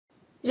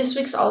This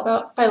week's all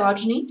about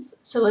phylogenies,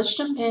 so let's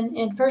jump in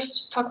and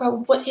first talk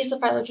about what is a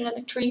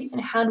phylogenetic tree and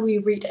how do we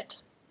read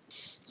it.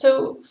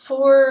 So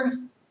for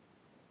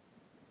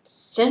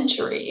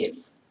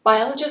centuries,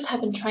 biologists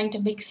have been trying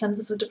to make sense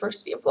of the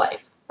diversity of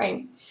life,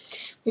 right?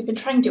 We've been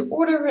trying to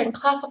order and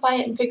classify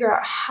it and figure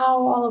out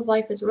how all of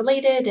life is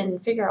related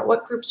and figure out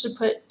what groups to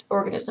put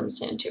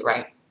organisms into,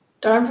 right?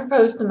 Darwin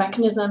proposed the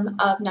mechanism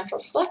of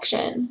natural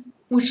selection,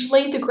 which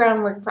laid the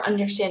groundwork for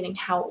understanding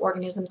how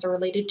organisms are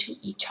related to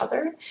each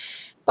other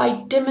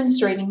by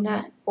demonstrating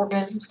that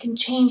organisms can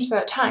change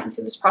throughout time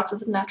through this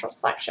process of natural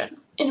selection.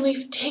 And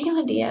we've taken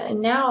the idea,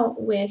 and now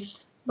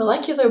with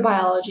molecular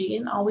biology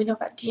and all we know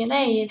about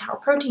DNA and how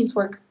proteins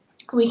work,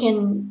 we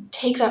can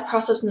take that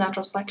process of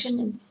natural selection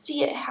and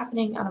see it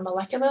happening on a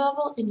molecular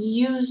level and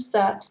use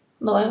that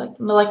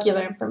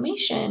molecular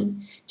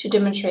information to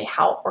demonstrate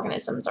how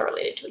organisms are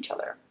related to each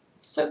other.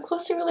 So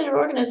closely related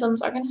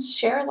organisms are going to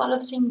share a lot of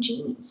the same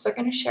genes. They're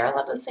going to share a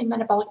lot of the same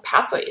metabolic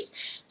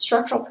pathways,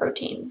 structural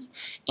proteins,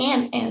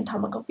 and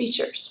anatomical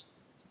features.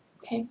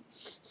 Okay,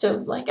 so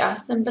like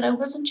us and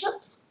bonobos and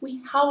chimps,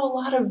 we have a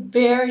lot of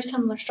very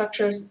similar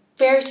structures,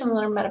 very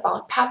similar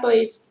metabolic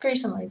pathways, very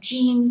similar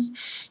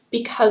genes,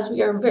 because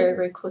we are very,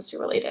 very closely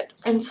related.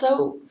 And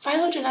so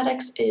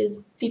phylogenetics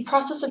is the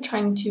process of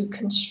trying to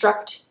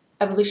construct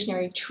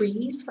evolutionary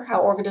trees for how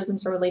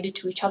organisms are related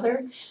to each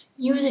other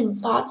using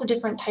lots of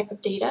different type of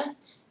data,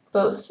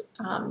 both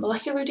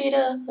molecular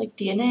data like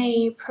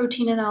DNA,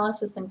 protein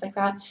analysis, things like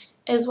that,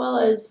 as well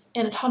as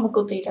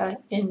anatomical data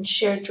and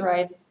shared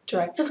derived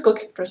physical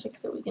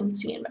characteristics that we can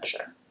see and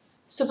measure.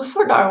 So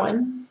before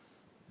Darwin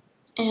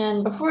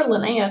and before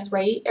Linnaeus,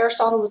 right,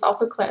 Aristotle was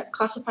also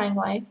classifying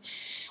life.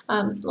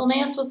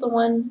 Linnaeus was the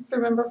one,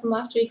 remember from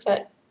last week,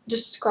 that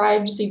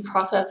described the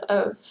process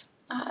of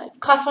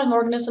classifying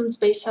organisms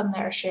based on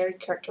their shared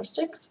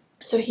characteristics.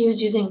 So he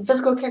was using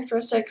physical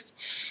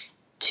characteristics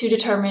to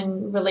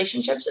determine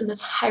relationships in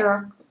this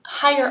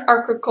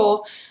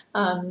hierarchical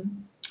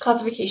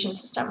classification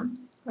system,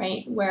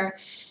 right, where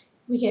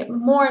we get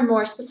more and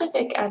more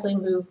specific as we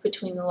move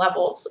between the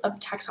levels of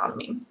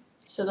taxonomy.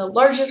 So the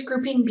largest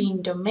grouping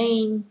being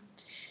domain.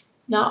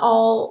 Not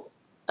all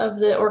of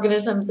the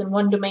organisms in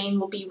one domain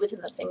will be within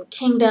the same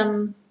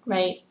kingdom,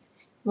 right?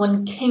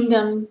 One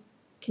kingdom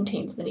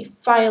contains many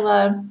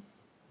phyla.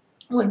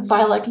 One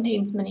phyla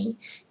contains many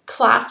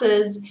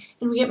classes,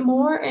 and we get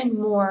more and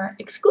more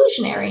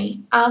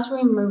exclusionary as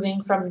we're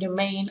moving from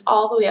domain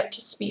all the way up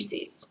to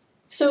species.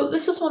 So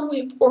this is one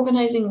way of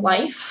organizing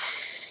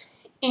life,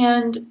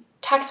 and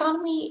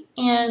taxonomy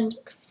and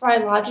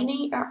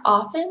phylogeny are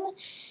often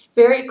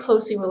very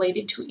closely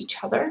related to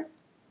each other,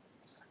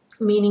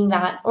 meaning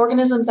that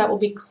organisms that will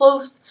be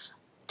close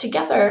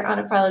together on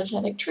a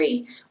phylogenetic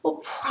tree will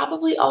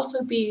probably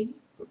also be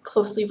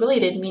closely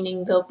related,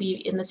 meaning they'll be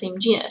in the same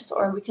genus,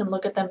 or we can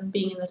look at them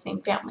being in the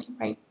same family,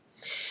 right?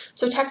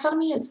 So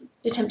taxonomy is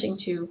attempting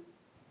to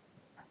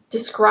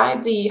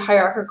describe the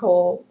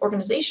hierarchical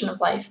organization of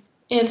life,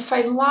 and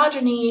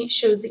phylogeny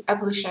shows the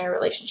evolutionary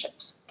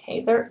relationships.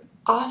 Okay, they're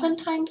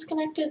oftentimes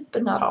connected,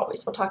 but not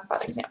always. We'll talk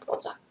about an example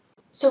of that.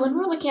 So when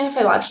we're looking at a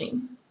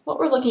phylogeny, what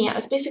we're looking at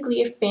is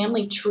basically a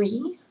family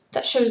tree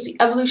that shows the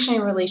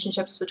evolutionary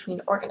relationships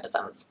between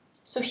organisms.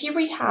 So here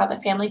we have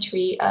a family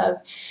tree of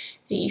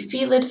the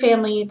Felid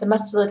family, the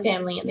Mustelid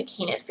family, and the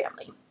Canid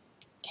family.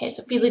 Okay,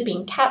 so Felid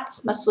being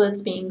cats,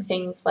 Mustelids being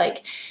things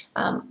like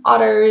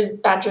otters,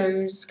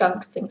 badgers,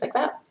 skunks, things like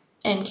that,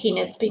 and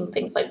Canids being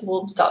things like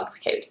wolves, dogs,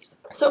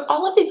 coyotes. So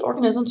all of these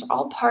organisms are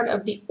all part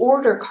of the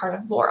order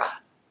Carnivora.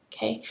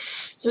 Okay,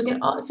 so we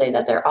can all say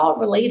that they're all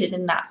related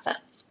in that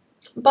sense.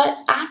 But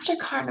after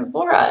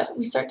Carnivora,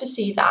 we start to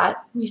see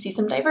that we see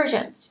some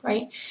divergence,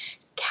 right?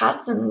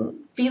 Cats and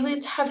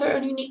felids have their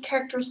own unique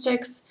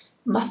characteristics,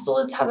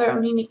 mustelids have their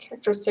own unique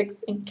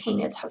characteristics, and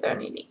canids have their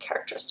own unique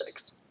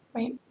characteristics,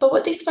 right? But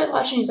what these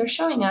phylogenies are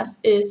showing us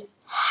is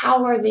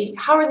how are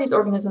these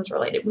organisms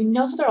related? We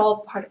know that they're all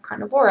part of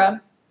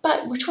Carnivora,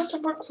 but which ones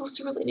are more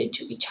closely related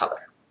to each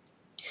other?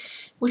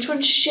 Which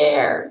ones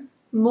share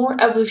more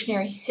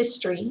evolutionary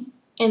history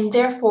and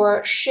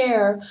therefore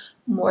share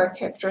more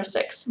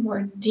characteristics,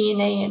 more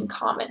DNA in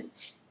common,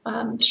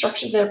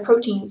 structures of their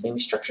proteins, maybe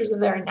structures of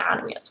their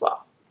anatomy as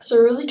well. So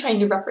we're really trying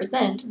to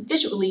represent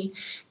visually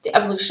the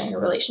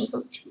evolutionary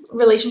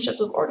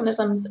relationships of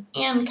organisms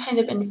and kind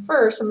of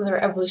infer some of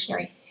their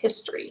evolutionary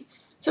history.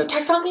 So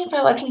taxonomy and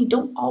phylogeny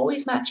don't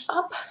always match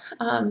up.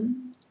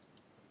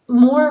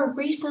 More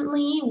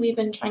recently, we've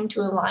been trying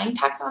to align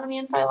taxonomy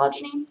and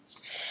phylogeny.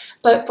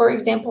 But for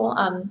example,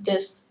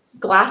 this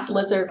glass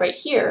lizard right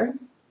here,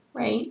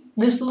 right?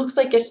 This looks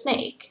like a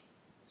snake,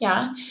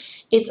 yeah?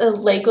 It's a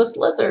legless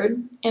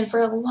lizard, and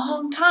for a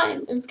long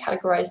time it was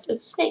categorized as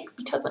a snake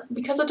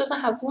because it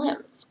doesn't have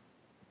limbs.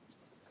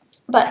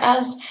 But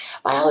as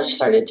biologists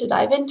started to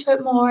dive into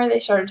it more, they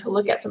started to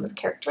look at some of its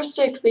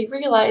characteristics, they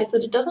realized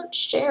that it doesn't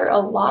share a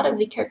lot of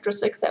the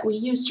characteristics that we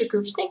use to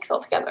group snakes all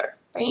together,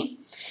 right?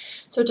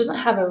 So it doesn't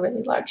have a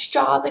really large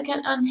jaw that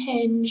can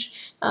unhinge.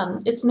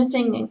 It's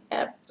missing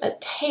a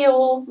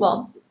tail.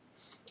 Well,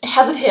 it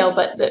has a tail,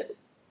 but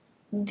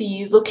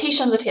the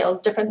location of the tail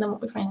is different than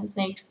what we find in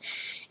snakes.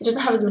 It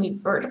doesn't have as many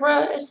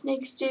vertebrae as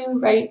snakes do,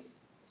 right?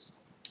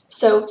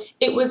 So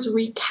it was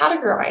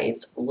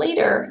recategorized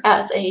later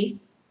as a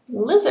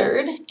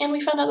lizard, and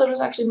we found out that it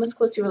was actually most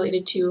closely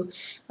related to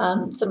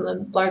some of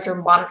the larger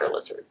monitor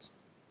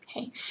lizards.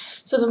 Okay,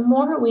 so the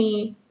more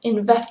we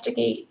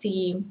investigate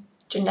the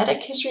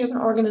genetic history of an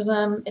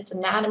organism, its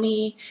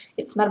anatomy,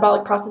 its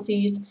metabolic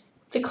processes,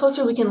 the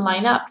closer we can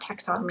line up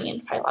taxonomy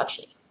and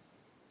phylogeny.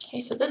 Okay,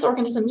 so this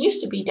organism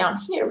used to be down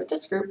here with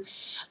this group,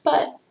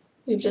 but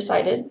we've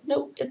decided,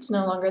 nope, it's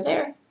no longer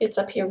there. It's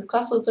up here with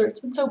class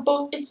lizards, and so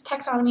both its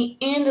taxonomy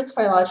and its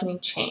phylogeny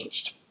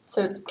changed.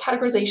 So its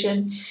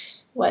categorization,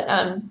 what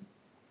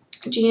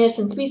genus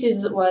and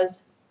species it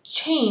was,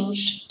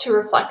 changed to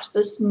reflect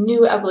this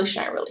new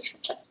evolutionary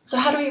relationship. So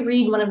how do we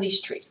read one of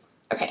these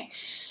trees? Okay,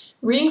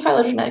 reading a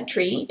phylogenetic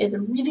tree is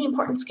a really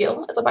important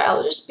skill as a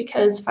biologist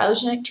because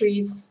phylogenetic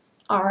trees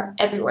are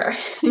everywhere.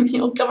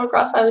 You'll come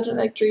across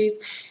phylogenetic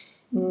trees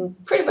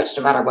pretty much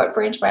no matter what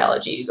branch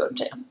biology you go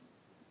to.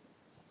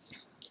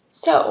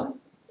 So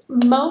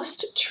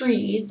most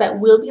trees that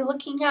we'll be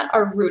looking at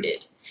are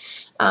rooted,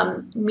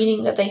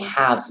 meaning that they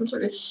have some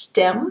sort of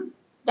stem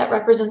that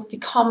represents the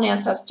common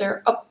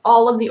ancestor of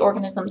all of the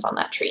organisms on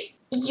that tree.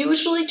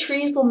 Usually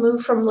trees will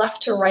move from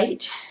left to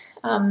right.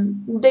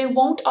 They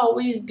won't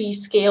always be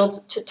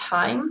scaled to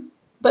time,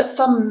 but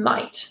some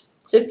might.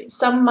 So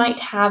some might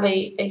have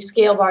a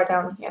scale bar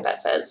down here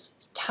that says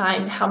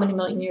time, how many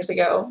million years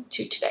ago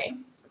to today.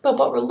 But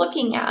what we're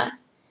looking at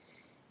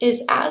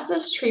is as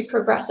this tree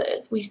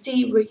progresses, we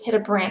hit a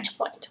branch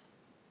point.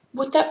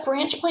 What that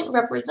branch point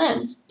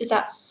represents is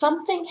that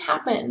something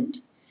happened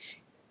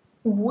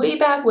way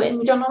back when,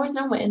 we don't always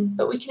know when,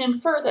 but we can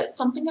infer that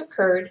something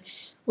occurred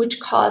which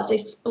caused a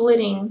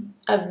splitting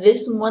of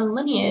this one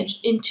lineage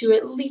into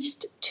at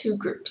least two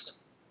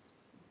groups.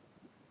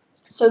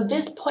 So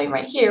this point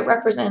right here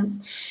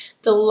represents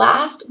the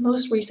last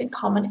most recent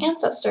common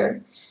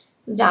ancestor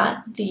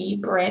that the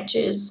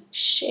branches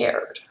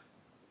shared.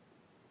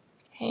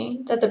 Okay,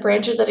 that the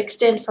branches that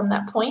extend from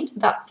that point,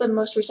 that's the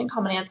most recent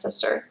common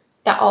ancestor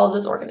that all of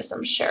those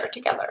organisms share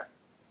together.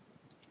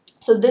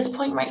 So this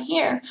point right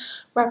here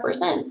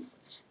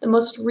represents the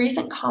most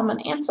recent common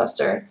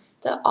ancestor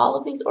that all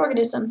of these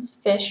organisms,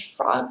 fish,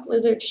 frog,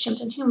 lizards,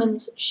 chimps, and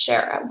humans,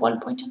 share at one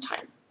point in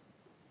time.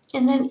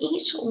 And then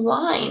each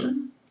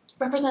line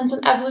represents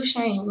an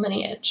evolutionary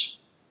lineage.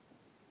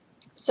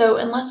 So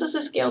unless this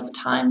is scaled to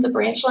time, the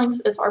branch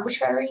length is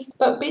arbitrary.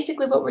 But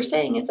basically what we're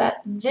saying is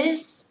that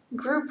this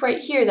group right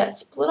here that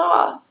split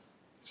off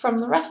from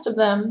the rest of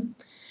them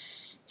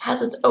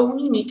has its own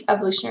unique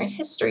evolutionary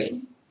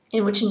history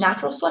in which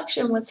natural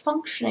selection was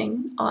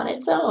functioning on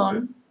its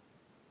own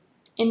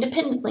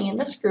independently in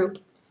this group,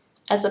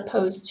 as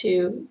opposed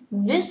to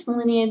this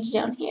lineage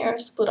down here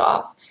split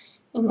off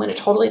and went a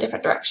totally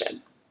different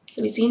direction.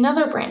 So we see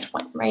another branch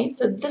point, right?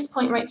 So this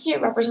point right here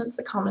represents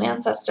the common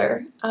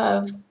ancestor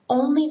of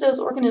only those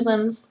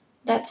organisms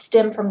that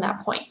stem from that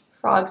point.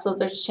 Frogs,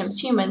 lizards,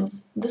 chimps,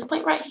 humans. This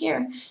point right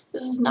here,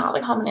 this is not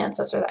the common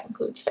ancestor that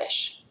includes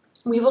fish.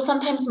 We will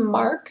sometimes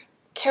mark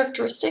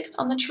characteristics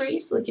on the tree.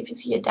 So like if you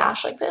see a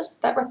dash like this,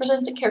 that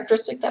represents a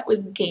characteristic that was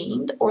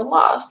gained or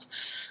lost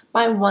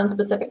by one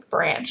specific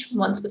branch,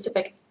 one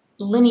specific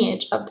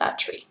lineage of that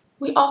tree.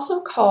 We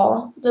also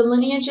call the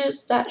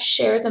lineages that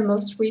share the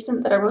most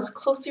recent, that are most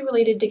closely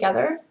related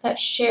together, that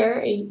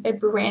share a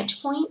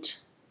branch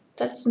point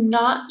that's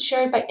not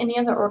shared by any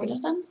other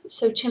organisms.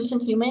 So chimps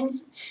and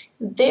humans,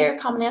 their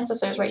common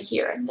ancestor is right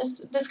here.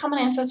 This common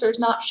ancestor is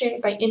not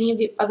shared by any of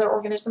the other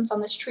organisms on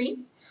this tree.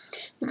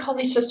 We call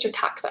these sister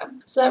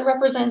taxa. So that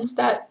represents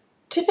that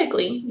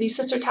typically these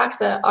sister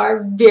taxa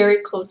are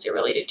very closely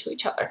related to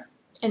each other,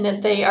 and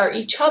that they are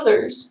each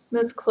other's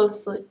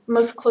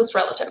most close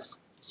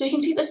relatives. So you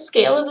can see the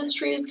scale of this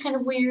tree is kind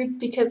of weird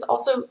because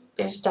also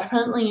there's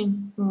definitely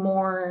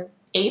more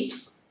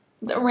apes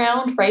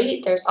around,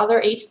 right? There's other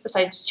apes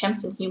besides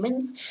chimps and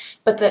humans,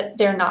 but that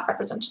they're not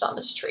represented on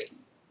this tree.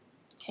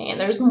 Okay,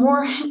 and there's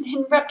more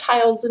in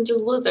reptiles than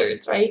just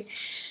lizards, right?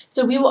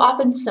 So we will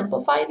often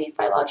simplify these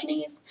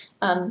phylogenies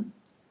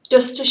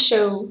just to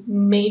show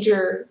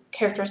major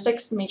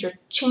characteristics, major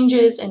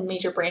changes, and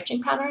major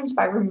branching patterns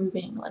by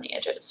removing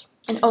lineages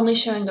and only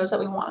showing those that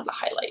we wanted to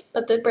highlight,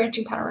 but the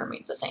branching pattern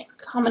remains the same.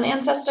 Common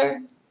ancestor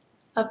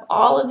of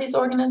all of these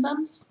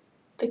organisms,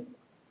 the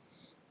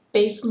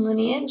base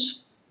lineage,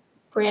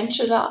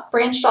 branched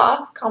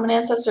off, common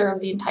ancestor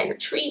of the entire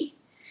tree,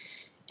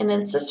 and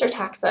then sister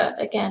taxa,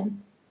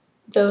 again,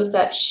 those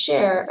that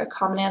share a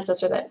common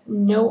ancestor that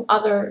no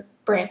other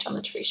branch on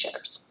the tree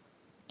shares.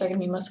 They're going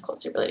to be most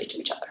closely related to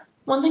each other.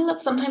 One thing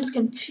that's sometimes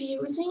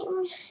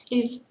confusing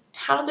is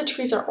how the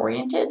trees are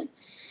oriented.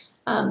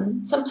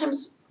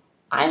 Sometimes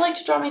I like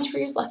to draw my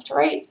trees left to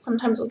right.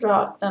 Sometimes we'll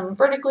draw them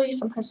vertically,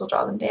 sometimes we'll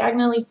draw them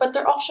diagonally, but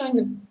they're all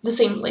showing the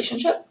same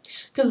relationship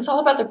because it's all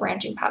about the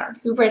branching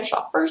pattern. Who branched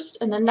off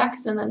first, and then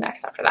next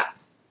after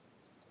that.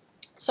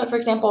 So for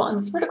example, in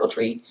this vertical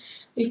tree,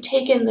 we've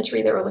taken the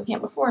tree that we're looking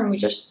at before and we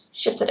just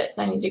shifted it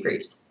 90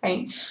 degrees,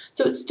 right?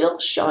 So it's still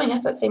showing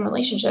us that same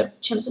relationship.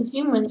 Chimps and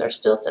humans are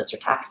still sister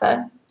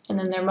taxa, and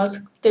then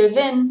they're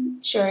then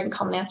sharing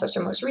common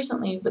ancestor most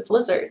recently with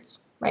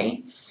lizards,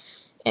 right?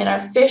 And our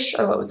fish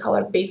are what we call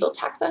our basal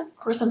taxa,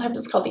 or sometimes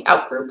it's called the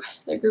outgroup,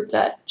 the group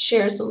that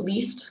shares the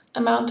least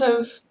amount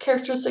of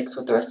characteristics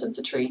with the rest of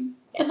the tree.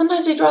 And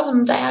sometimes we draw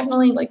them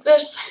diagonally like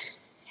this.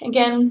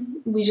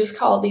 Again, we just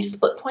call these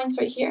split points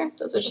right here.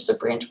 Those are just a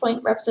branch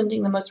point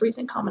representing the most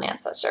recent common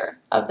ancestor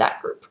of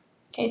that group.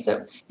 Okay,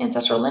 so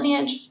ancestral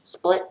lineage,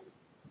 split,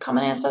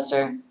 common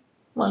ancestor,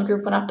 one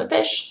group went off to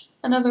fish,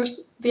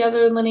 the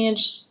other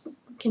lineage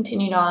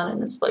continued on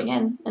and then split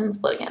again, and then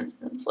split again,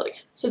 and then split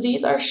again. So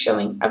these are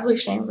showing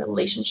evolutionary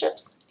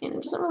relationships, and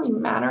it doesn't really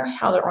matter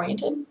how they're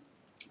oriented.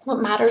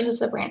 What matters is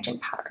the branching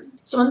pattern.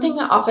 So one thing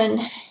that often,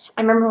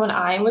 I remember when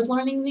I was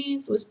learning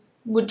these,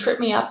 would trip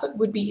me up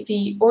would be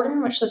the order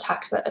in which the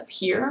taxa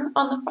appear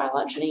on the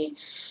phylogeny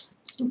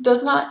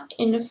does not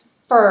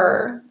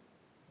infer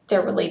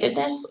their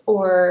relatedness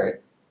or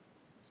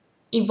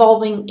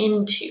evolving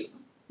into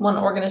one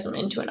organism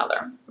into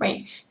another,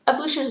 right?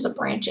 Evolution is a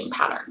branching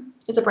pattern.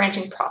 It's a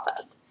branching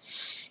process.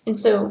 And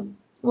so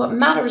what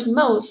matters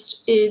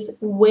most is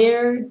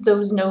where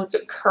those nodes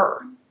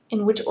occur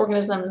and which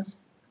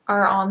organisms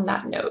are on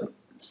that node.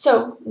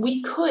 So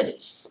we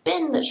could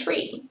spin the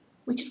tree.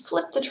 We could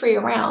flip the tree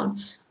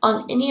around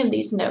on any of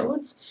these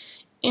nodes,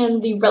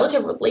 and the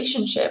relative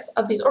relationship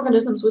of these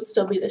organisms would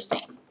still be the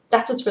same.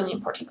 That's what's really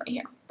important right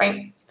here,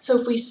 right? So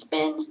if we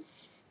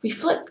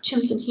flip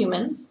chimps and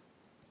humans,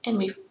 and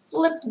we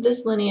flip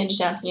this lineage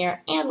down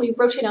here, and we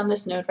rotate on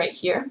this node right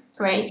here,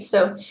 right?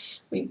 So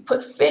we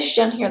put fish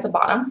down here at the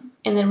bottom,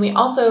 and then we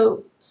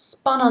also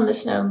spun on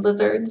this node.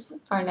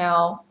 Lizards are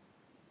now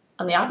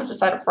on the opposite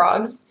side of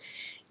frogs,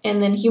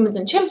 and then humans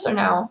and chimps are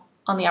now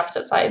on the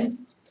opposite side.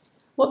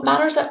 What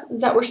matters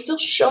is that we're still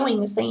showing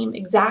the same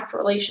exact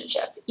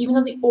relationship, even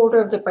though the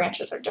order of the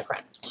branches are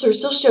different. So we're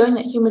still showing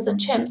that humans and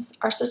chimps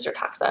are sister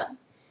taxa,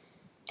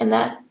 and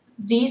that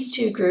these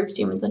two groups,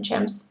 humans and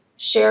chimps,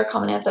 share a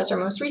common ancestor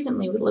most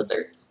recently with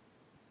lizards.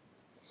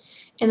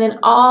 And then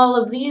all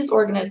of these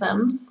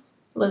organisms,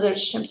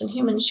 lizards, chimps, and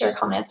humans, share a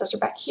common ancestor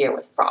back here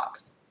with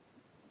frogs.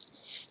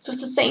 So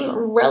it's the same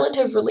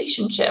relative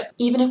relationship,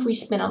 even if we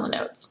spin on the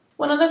nodes.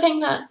 One other thing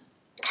that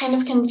kind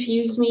of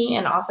confused me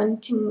and often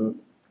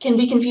can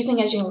be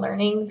confusing as you're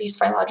learning these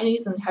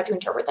phylogenies and how to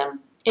interpret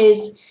them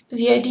is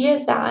the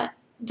idea that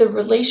the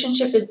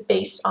relationship is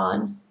based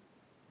on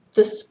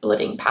the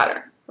splitting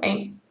pattern,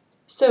 right?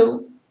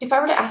 So if I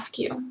were to ask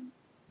you,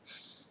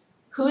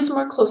 who's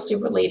more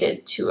closely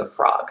related to a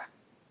frog,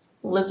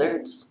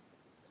 lizards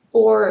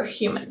or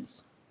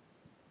humans?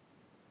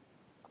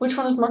 Which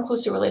one is more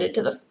closely related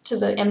to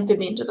the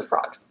amphibian, to the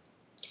frogs?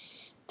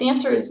 The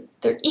answer is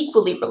they're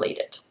equally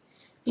related,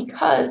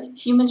 because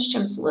humans,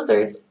 chimps,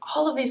 lizards,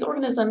 all of these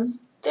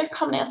organisms, their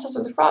common ancestor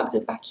of the frogs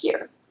is back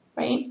here,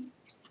 right?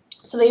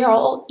 So they are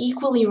all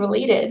equally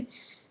related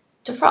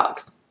to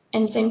frogs.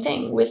 And same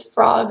thing with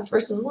frogs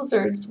versus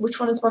lizards, which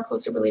one is more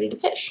closely related to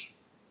fish?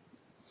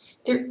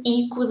 They're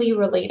equally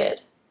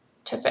related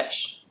to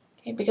fish,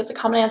 okay? Because the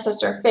common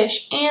ancestor of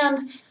fish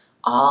and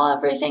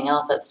everything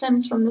else that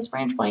stems from this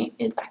branch point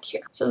is back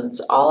here. So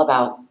it's all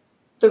about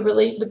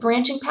the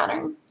branching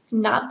pattern,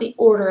 not the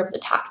order of the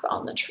taxa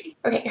on the tree.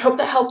 Okay, I hope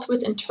that helped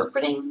with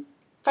interpreting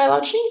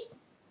phylogenies.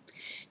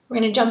 We're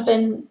going to jump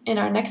in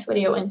our next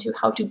video into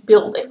how to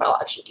build a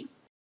phylogeny.